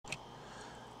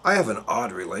I have an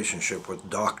odd relationship with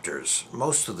doctors.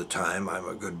 Most of the time I'm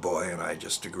a good boy and I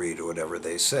just agree to whatever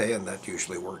they say, and that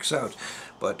usually works out.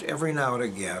 But every now and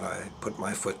again I put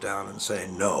my foot down and say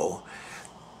no.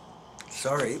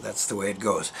 Sorry, that's the way it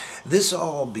goes. This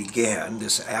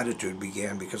attitude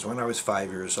began because when I was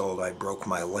 5 years old, I broke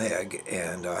my leg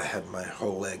and I had my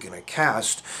whole leg in a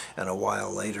cast. And a while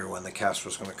later, when the cast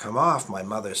was going to come off, my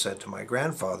mother said to my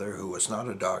grandfather, who was not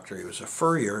a doctor, he was a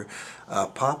furrier,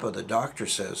 Papa, the doctor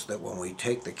says that when we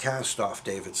take the cast off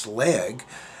David's leg,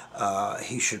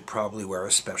 he should probably wear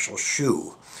a special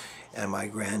shoe. And my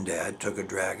granddad took a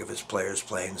drag of his Players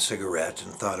Plain cigarette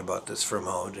and thought about this for a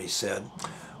moment. He said,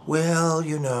 well,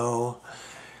 you know,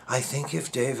 I think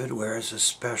if David wears a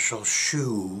special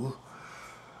shoe,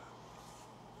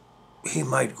 he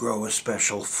might grow a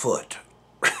special foot.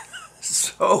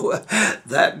 So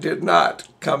that did not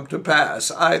come to pass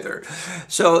either.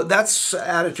 So that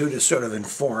attitude has sort of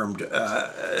informed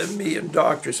me and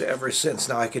doctors ever since.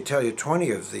 Now, I could tell you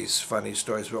 20 of these funny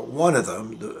stories, but one of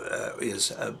them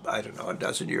is, I don't know, a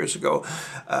dozen years ago,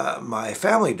 my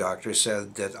family doctor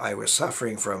said that I was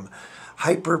suffering from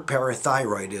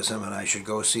hyperparathyroidism and I should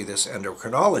go see this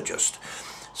endocrinologist.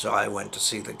 So I went to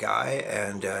see the guy,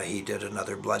 and he did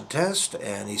another blood test,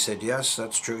 and he said, yes,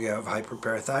 that's true, you have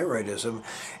hyperparathyroidism,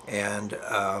 and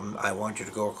I want you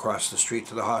to go across the street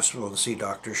to the hospital and see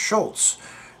Dr. Schultz.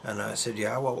 And I said,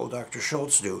 yeah, what will Dr.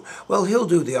 Schultz do? Well, he'll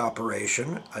do the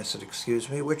operation. I said, excuse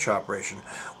me, which operation?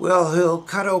 Well, he'll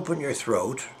cut open your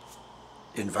throat.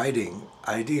 Inviting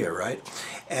idea, right?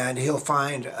 And he'll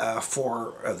find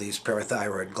 4 of these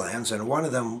parathyroid glands, and one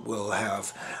of them will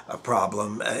have a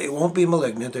problem. It won't be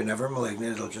malignant. They're never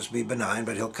malignant. It'll just be benign,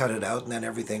 but he'll cut it out, and then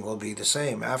everything will be the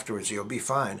same. Afterwards, you'll be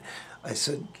fine. I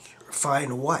said,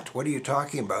 fine what? What are you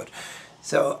talking about?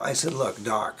 So I said, look,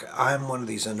 Doc, I'm one of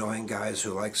these annoying guys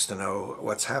who likes to know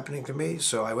what's happening to me.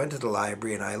 So I went to the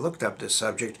library and I looked up this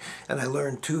subject and I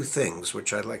learned 2 things,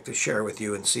 which I'd like to share with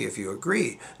you and see if you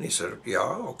agree. And he said, yeah,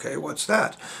 okay, what's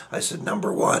that? I said,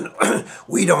 number 1,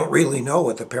 we don't really know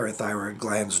what the parathyroid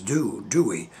glands do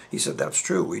we? He said, that's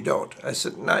true, we don't. I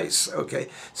said, nice, okay.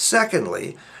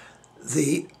 Secondly,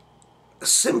 the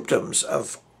symptoms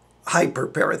of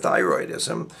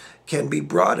hyperparathyroidism can be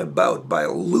brought about by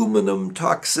aluminum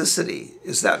toxicity.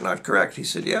 Is that not correct? He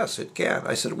said, yes, it can.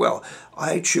 I said, well,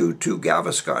 I chew 2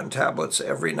 Gaviscon tablets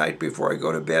every night before I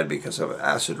go to bed because of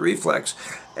acid reflux,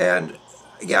 and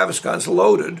Gaviscon's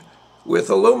loaded with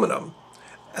aluminum.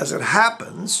 As it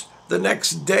happens, the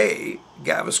next day,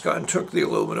 Gaviscon took the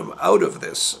aluminum out of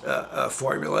this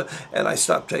formula, and I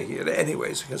stopped taking it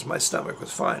anyways because my stomach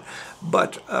was fine.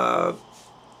 But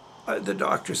the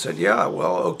doctor said, yeah,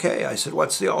 well, okay. I said,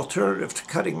 what's the alternative to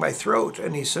cutting my throat?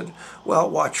 And he said, well,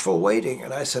 watchful waiting.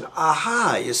 And I said,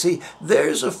 aha, you see,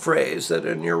 there's a phrase that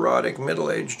a neurotic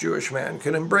middle-aged Jewish man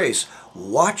can embrace.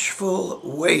 Watchful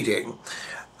waiting.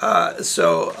 That's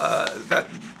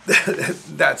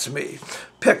me.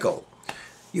 Pickle.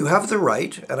 You have the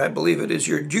right, and I believe it is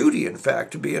your duty, in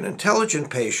fact, to be an intelligent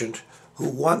patient who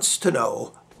wants to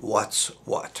know what's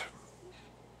what.